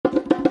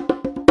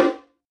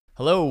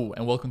Hello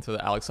and welcome to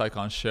the Alex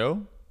Icon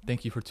Show.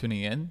 Thank you for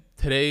tuning in.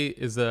 Today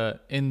is a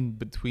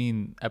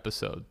in-between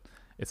episode.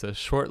 It's a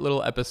short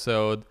little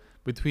episode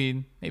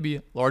between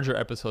maybe larger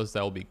episodes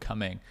that will be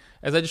coming.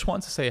 As I just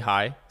want to say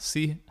hi,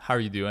 see how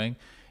are you doing,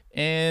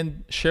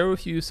 and share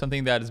with you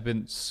something that has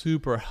been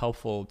super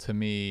helpful to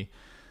me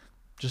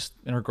just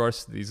in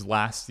regards to these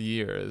last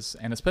years,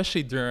 and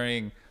especially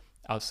during,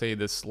 I'll say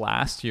this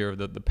last year of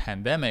the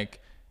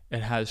pandemic.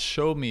 It has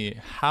showed me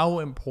how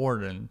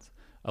important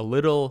a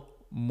little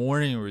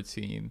morning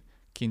routine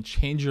can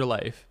change your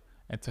life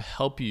and to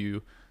help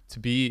you to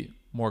be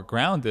more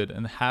grounded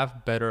and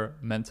have better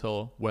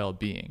mental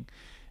well-being.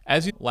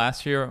 As you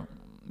last year,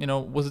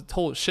 was a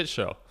total shit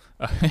show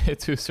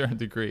to a certain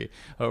degree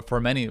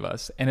for many of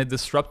us, and it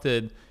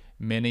disrupted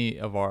many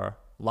of our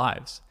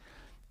lives.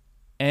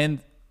 And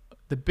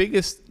the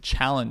biggest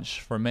challenge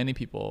for many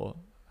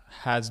people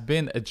has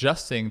been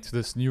adjusting to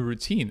this new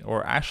routine,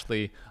 or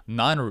actually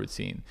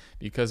non-routine,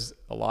 because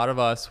a lot of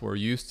us were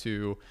used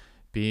to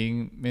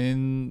being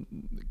in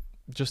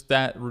just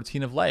that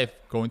routine of life,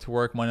 going to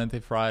work Monday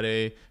to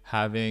Friday,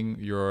 having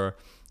your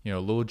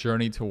little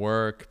journey to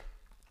work,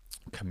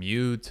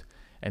 commute,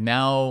 and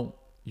now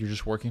you're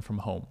just working from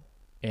home.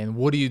 And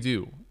what do you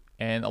do?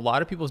 And a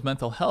lot of people's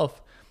mental health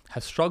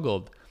has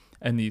struggled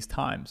in these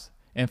times.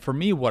 And for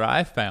me, what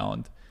I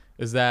found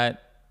is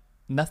that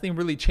nothing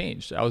really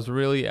changed. I was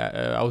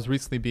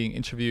recently being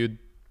interviewed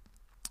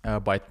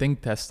by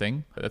Think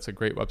Testing. That's a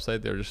great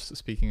website. They're just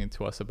speaking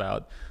to us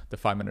about the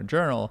 5-Minute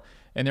Journal,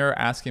 and they're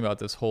asking about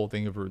this whole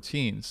thing of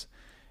routines.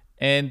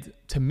 And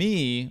to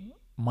me,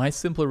 my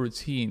simpler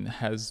routine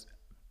has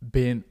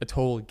been a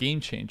total game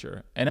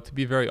changer. And to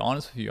be very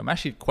honest with you, I'm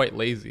actually quite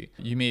lazy.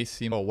 You may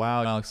seem, oh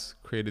wow, Alex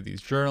created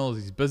these journals,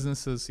 these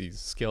businesses, these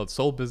scaled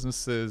soul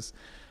businesses.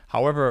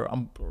 However,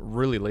 I'm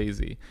really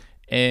lazy.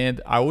 And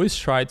I always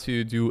try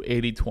to do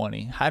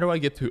 80-20. How do I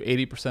get to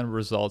 80%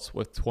 results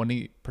with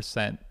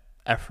 20%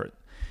 effort?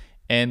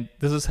 And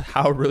this is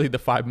how really the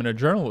 5-Minute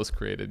Journal was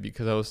created,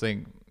 because I was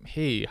saying,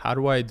 hey, how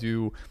do I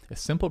do a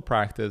simple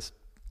practice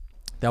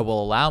that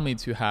will allow me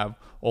to have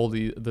all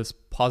this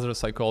positive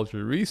psychology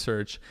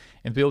research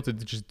and be able to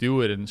just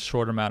do it in a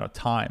short amount of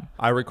time?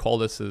 I recall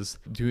this as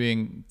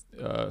doing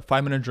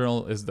 5-Minute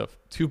Journal is the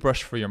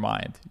toothbrush for your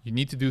mind. You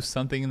need to do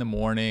something in the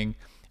morning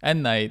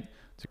and night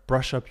to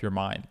brush up your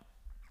mind,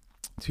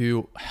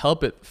 to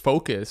help it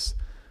focus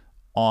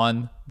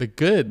on the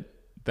good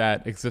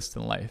that exists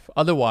in life.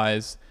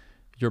 Otherwise,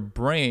 your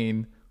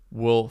brain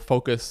will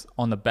focus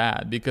on the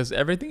bad, because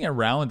everything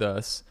around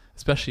us,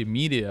 especially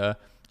media,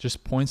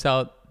 just points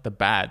out the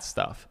bad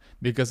stuff,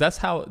 because that's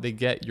how they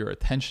get your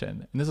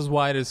attention. And this is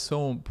why it is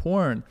so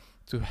important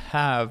to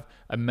have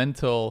a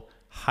mental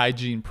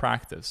hygiene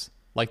practice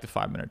like the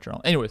 5-Minute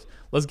Journal. Anyways,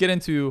 let's get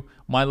into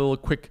my little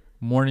quick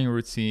morning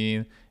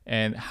routine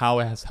and how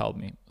it has helped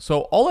me.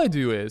 So all I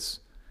do is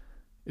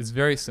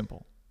very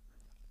simple.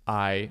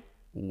 I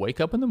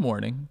wake up in the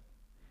morning,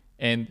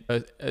 and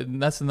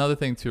that's another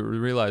thing to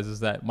realize, is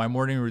that my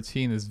morning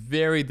routine is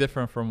very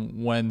different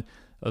from when,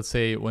 let's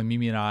say, when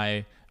Mimi and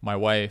I, my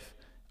wife,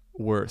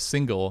 were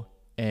single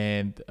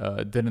and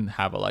didn't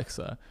have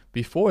Alexa.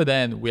 Before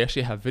then, we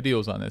actually have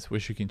videos on this,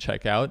 which you can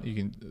check out. You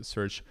can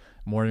search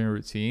morning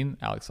routine,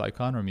 Alex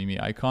Icon or Mimi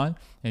Icon,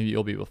 and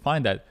you'll be able to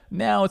find that.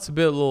 Now it's a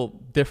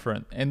little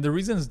different. And the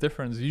reason it's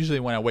different is usually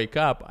when I wake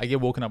up, I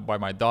get woken up by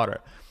my daughter,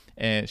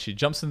 and she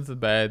jumps into the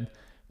bed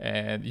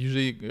and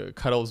usually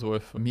cuddles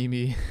with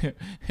Mimi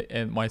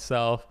and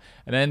myself.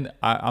 And then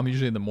I'm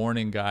usually the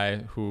morning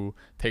guy who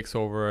takes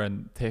over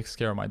and takes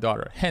care of my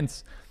daughter.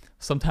 Hence,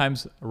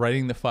 sometimes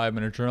writing the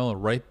 5-Minute Journal,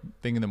 right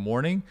thing in the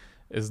morning,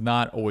 is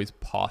not always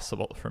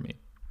possible for me.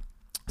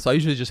 So I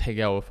usually just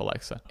hang out with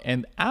Alexa.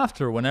 And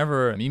after,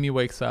 whenever Mimi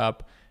wakes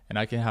up and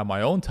I can have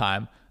my own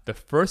time, the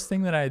first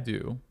thing that I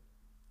do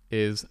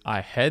is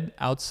I head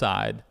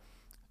outside.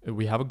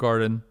 We have a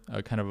garden,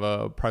 kind of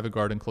a private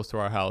garden close to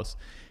our house.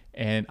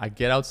 And I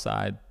get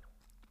outside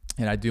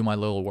and I do my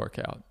little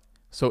workout.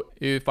 So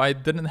if I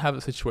didn't have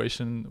a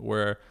situation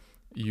where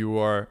you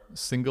are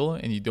single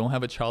and you don't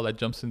have a child that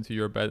jumps into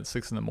your bed at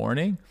 6 in the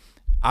morning,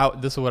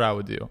 this is what I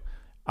would do.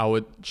 I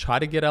would try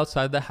to get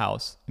outside the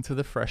house into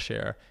the fresh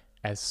air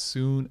as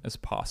soon as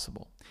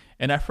possible.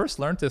 And I first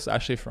learned this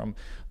actually from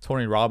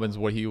Tony Robbins,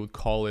 what he would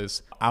call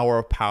his hour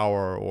of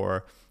power,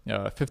 or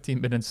 15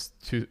 minutes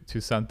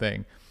to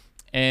something.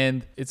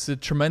 And it's a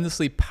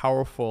tremendously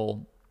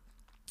powerful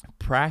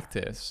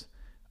practice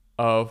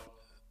of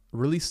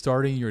really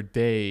starting your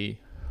day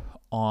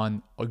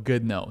on a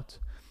good note.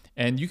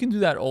 And you can do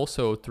that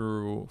also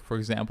through, for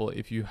example,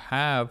 if you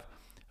have,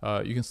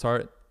 you can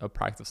start a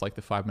practice like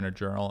the 5-Minute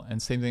Journal.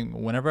 And same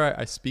thing, whenever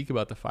I speak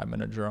about the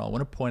 5-Minute Journal, I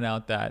want to point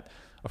out that,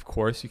 of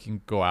course, you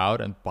can go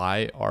out and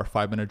buy our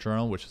 5-Minute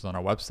Journal, which is on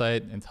our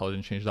website,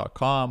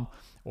 intelligentchange.com,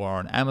 or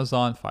on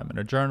Amazon,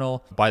 5-Minute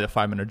Journal, buy the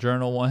 5-Minute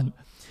Journal one.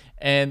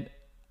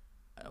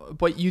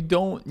 But you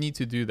don't need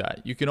to do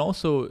that. You can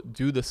also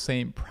do the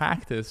same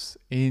practice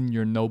in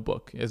your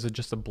notebook. Is it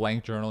just a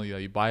blank journal?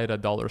 You buy it at a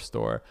dollar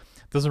store.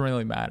 It doesn't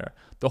really matter.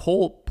 The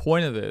whole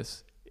point of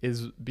this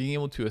is being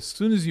able to, as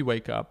soon as you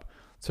wake up,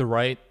 to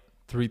write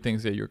 3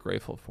 things that you're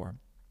grateful for,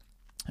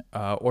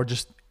 or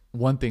just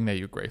one thing that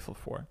you're grateful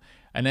for.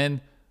 And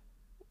then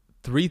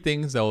 3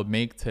 things that will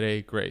make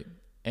today great.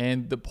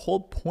 And the whole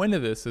point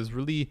of this is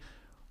really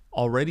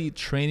already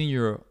training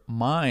your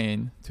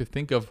mind to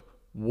think of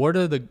what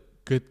are the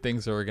good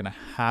things that are going to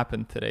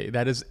happen today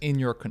that is in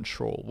your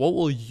control. What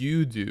will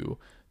you do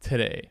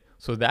today?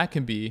 So that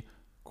can be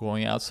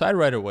going outside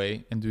right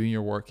away and doing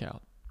your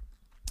workout.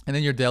 And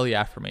then your daily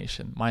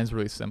affirmation. Mine's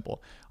really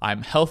simple.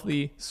 I'm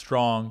healthy,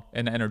 strong,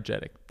 and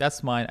energetic.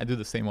 That's mine. I do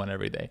the same one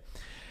every day.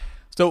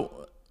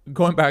 So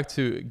going back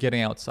to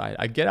getting outside,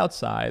 I get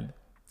outside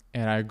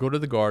and I go to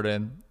the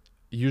garden.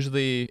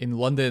 Usually in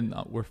London,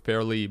 we're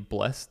fairly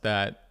blessed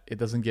that it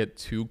doesn't get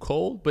too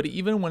cold. But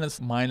even when it's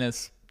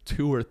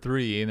 -2 or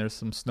 3 and there's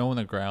some snow on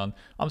the ground,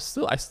 I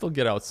still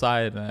get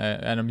outside,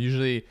 and I'm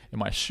usually in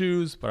my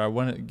shoes. But I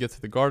want to get to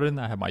the garden.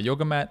 I have my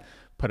yoga mat,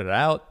 put it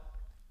out,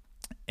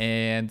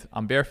 and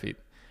I'm bare feet.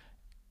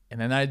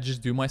 And then I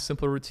just do my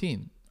simple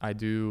routine. I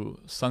do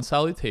sun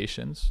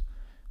salutations,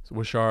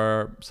 which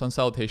are sun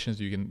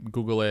salutations. You can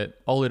Google it.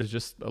 All it is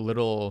just a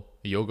little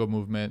yoga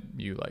movement.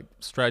 You like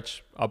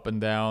stretch up and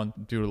down,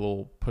 do a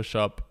little push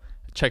up.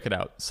 Check it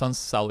out. Sun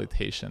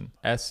salutation.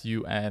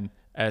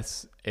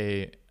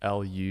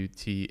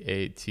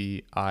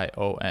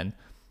 SUNSALUTATION.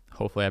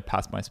 Hopefully I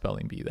passed my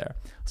spelling bee there.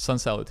 Sun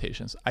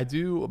salutations. I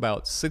do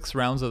about 6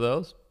 rounds of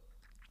those.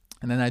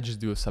 And then I just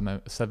do a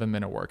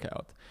 7-minute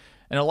workout.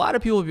 And a lot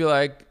of people will be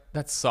like,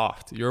 that's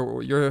soft.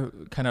 Your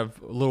kind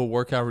of little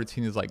workout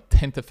routine is like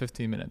 10 to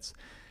 15 minutes.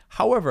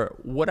 However,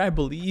 what I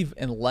believe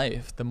in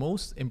life, the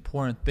most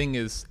important thing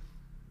is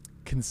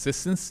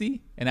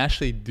consistency and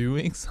actually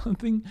doing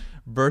something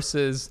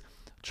versus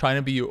trying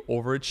to be an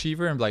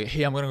overachiever and be like,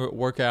 hey, I'm going to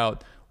work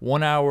out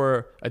 1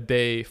 hour a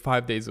day,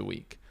 5 days a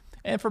week.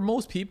 And for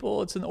most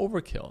people, it's an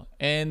overkill.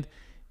 And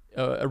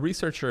a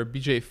researcher,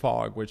 BJ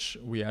Fogg, which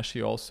we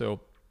actually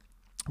also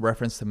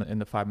referenced him in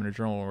the 5-Minute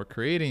Journal when we're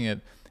creating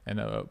it, and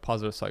a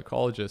positive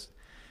psychologist,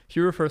 he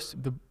refers to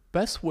the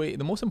best way,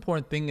 the most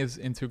important thing is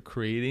into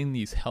creating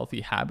these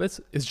healthy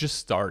habits is just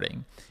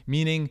starting.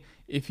 Meaning,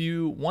 if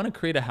you want to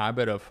create a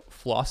habit of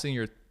flossing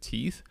your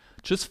teeth,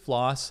 just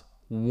floss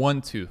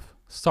 1 tooth.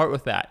 Start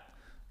with that.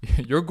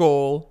 Your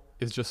goal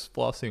is just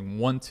flossing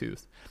 1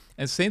 tooth.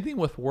 And same thing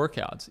with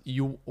workouts,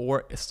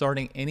 or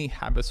starting any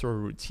habits or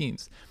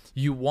routines.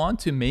 You want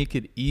to make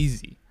it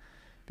easy.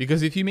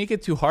 Because if you make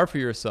it too hard for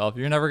yourself,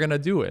 you're never going to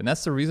do it. And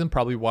that's the reason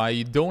probably why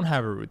you don't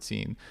have a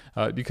routine.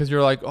 Because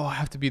you're like, oh, I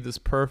have to be this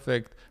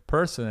perfect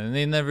person. And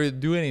they never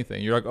do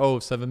anything. You're like, oh,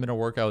 7-minute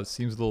workout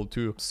seems a little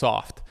too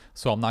soft,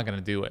 so I'm not going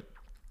to do it.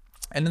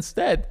 And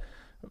instead,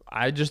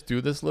 I just do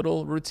this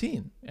little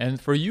routine.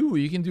 And for you,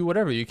 you can do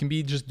whatever. You can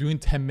be just doing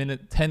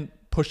 10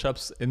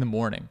 push-ups in the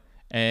morning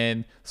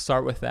and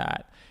start with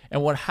that.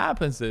 And what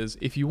happens is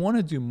if you want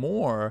to do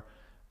more,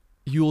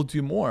 you'll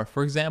do more.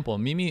 For example,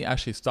 Mimi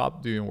actually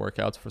stopped doing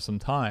workouts for some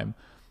time,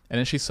 and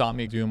then she saw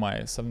me doing my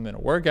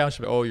 7-minute workout. She's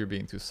like, oh, you're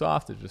being too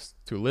soft. It's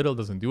just too little.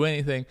 Doesn't do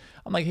anything.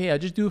 I'm like, hey, I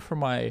just do it for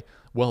my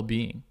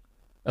well-being.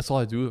 That's all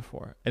I do it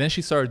for. And then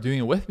she started doing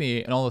it with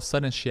me, and all of a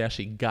sudden she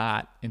actually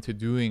got into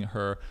doing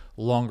her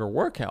longer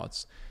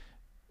workouts,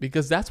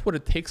 because that's what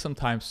it takes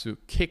sometimes to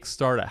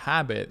kickstart a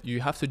habit. You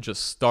have to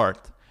just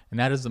start, and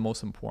that is the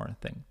most important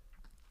thing.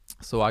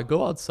 So I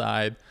go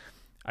outside,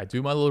 I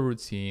do my little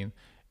routine,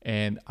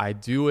 and I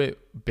do it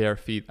bare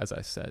feet, as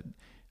I said.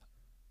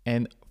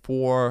 And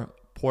for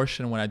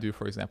portion, when I do,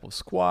 for example,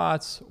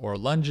 squats or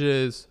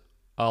lunges,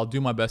 I'll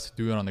do my best to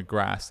do it on the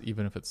grass,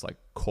 even if it's like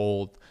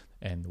cold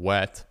and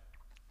wet,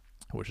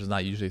 which is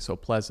not usually so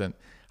pleasant.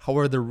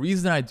 However, the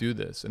reason I do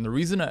this, and the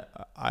reason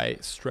I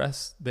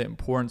stress the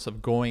importance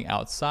of going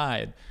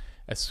outside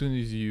as soon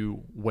as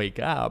you wake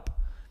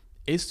up,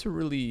 is to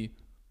really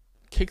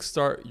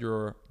kickstart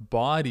your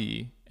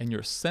body and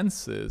your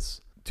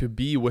senses to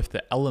be with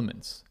the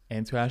elements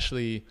and to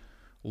actually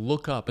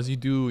look up as you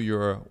do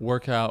your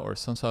workout or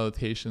sun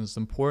salutations. It's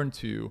important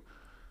to,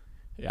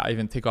 I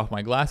even take off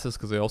my glasses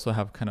because they also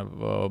have kind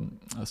of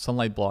a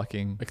sunlight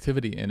blocking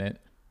activity in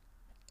it,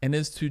 and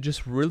is to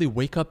just really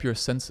wake up your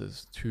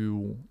senses,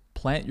 to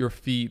plant your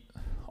feet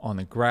on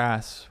the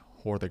grass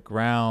or the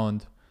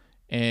ground.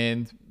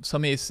 And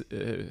some may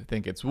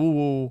think it's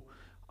woo-woo.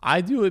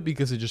 I do it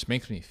because it just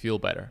makes me feel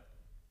better.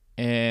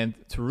 And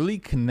to really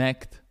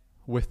connect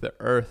with the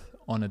earth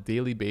on a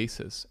daily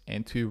basis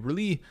and to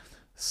really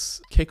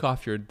kick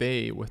off your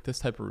day with this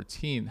type of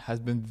routine has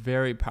been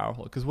very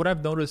powerful. Because what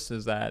I've noticed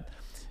is that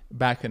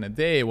back in the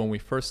day when we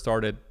first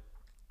started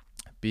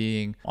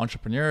being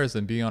entrepreneurs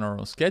and being on our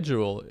own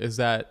schedule, is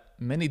that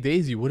many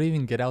days you wouldn't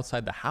even get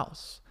outside the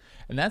house.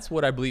 And that's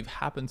what I believe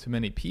happened to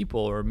many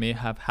people, or may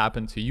have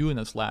happened to you in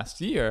this last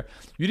year.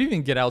 You didn't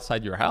even get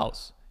outside your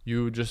house.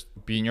 You would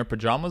just be in your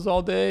pajamas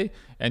all day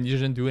and you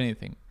didn't do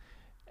anything.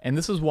 And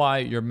this is why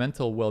your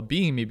mental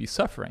well-being may be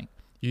suffering.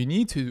 You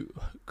need to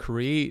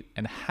create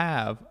and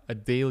have a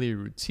daily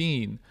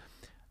routine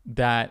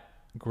that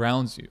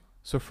grounds you.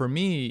 So for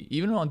me,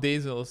 even on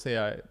days that, let's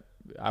say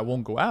I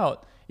won't go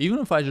out, Even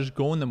if I just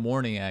go in the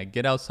morning and I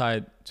get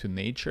outside to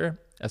nature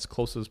as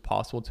close as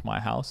possible to my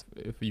house,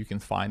 if you can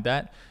find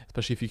that,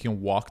 especially if you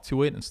can walk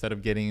to it instead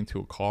of getting into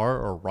a car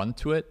or run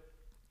to it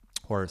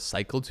or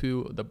cycle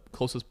to the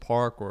closest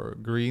park or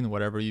green,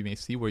 whatever you may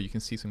see, where you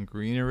can see some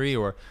greenery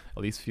or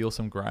at least feel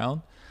some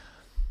ground,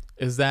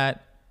 is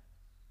that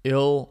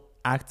it'll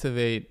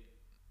activate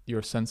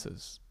your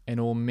senses and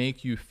it will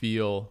make you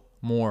feel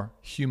more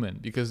human,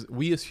 because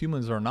we as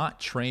humans are not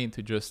trained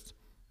to just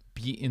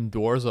be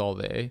indoors all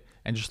day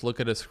and just look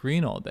at a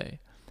screen all day.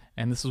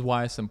 And this is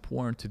why it's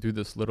important to do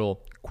this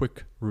little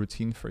quick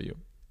routine for you.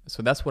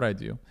 So that's what I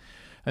do.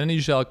 And then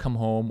usually I'll come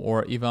home,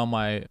 or even on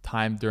my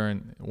time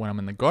during when I'm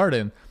in the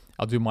garden,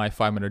 I'll do my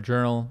 5-minute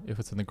journal. If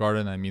it's in the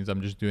garden, that means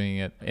I'm just doing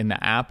it in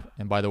the app.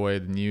 And by the way,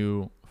 the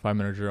new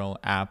 5-minute journal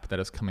app that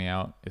is coming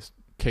out is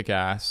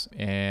kick-ass.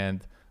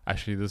 And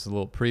actually, this is a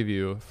little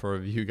preview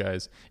for you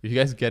guys. If you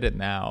guys get it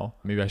now,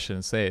 maybe I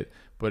shouldn't say it,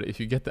 but if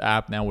you get the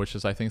app now, which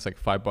is I think it's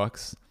like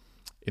 $5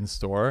 in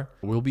store,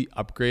 we'll be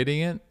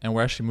upgrading it, and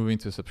we're actually moving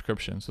to a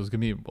subscription. So it's gonna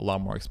be a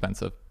lot more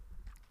expensive.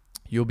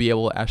 You'll be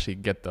able to actually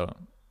get the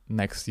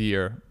next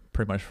year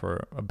pretty much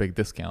for a big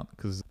discount,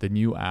 because the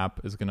new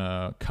app is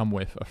gonna come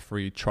with a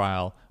free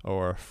trial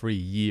or a free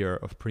year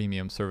of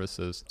premium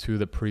services to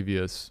the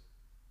previous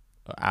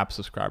app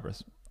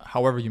subscribers.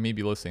 However, you may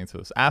be listening to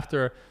this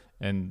after,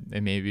 and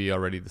it may be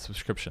already the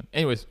subscription.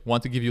 Anyways,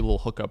 want to give you a little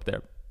hookup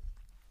there.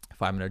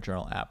 5-minute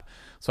journal app.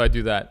 So I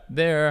do that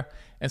there,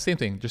 and same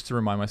thing, just to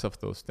remind myself of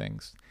those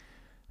things.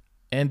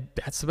 And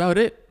that's about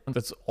it.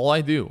 That's all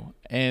I do.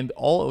 And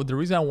the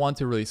reason I want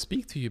to really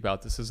speak to you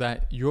about this is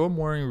that your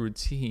morning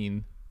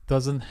routine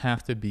doesn't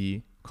have to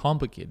be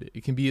complicated.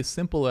 It can be as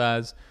simple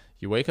as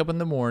you wake up in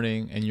the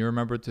morning and you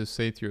remember to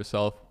say to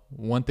yourself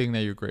one thing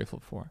that you're grateful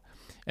for.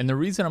 And the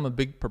reason I'm a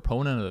big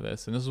proponent of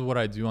this, and this is what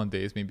I do on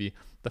days maybe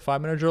the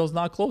 5-minute journal is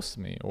not close to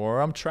me or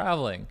I'm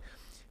traveling,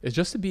 is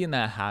just to be in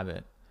that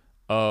habit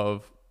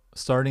of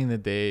starting the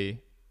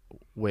day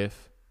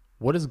with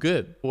what is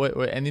good.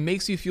 And it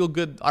makes you feel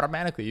good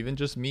automatically, even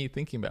just me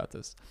thinking about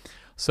this.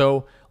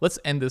 So let's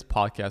end this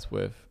podcast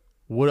with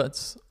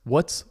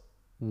what's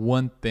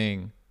one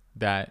thing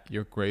that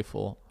you're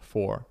grateful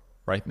for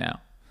right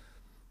now.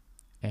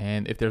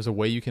 And if there's a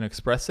way you can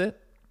express it,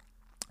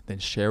 then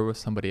share with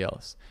somebody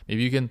else.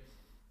 Maybe you can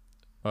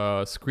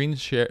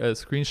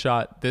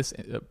screenshot this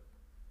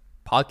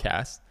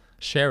podcast,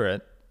 share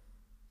it,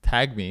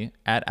 tag me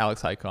at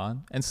Alex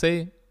Icon, and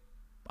say,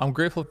 I'm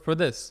grateful for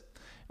this.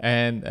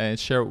 And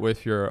share it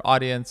with your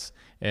audience.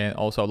 And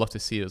also, I'd love to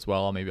see it as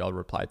well. Maybe I'll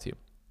reply to you.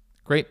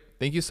 Great.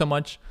 Thank you so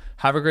much.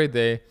 Have a great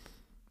day.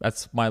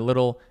 That's my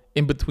little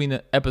in-between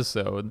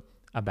episode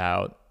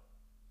about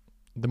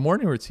the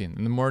morning routine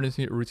and the morning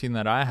routine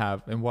that I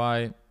have and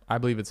why I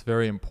believe it's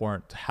very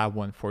important to have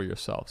one for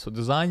yourself. So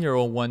design your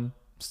own one.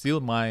 Steal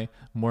my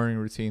morning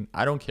routine.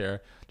 I don't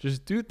care.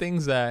 Just do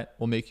things that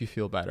will make you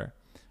feel better.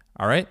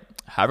 All right.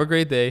 Have a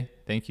great day.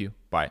 Thank you.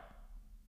 Bye.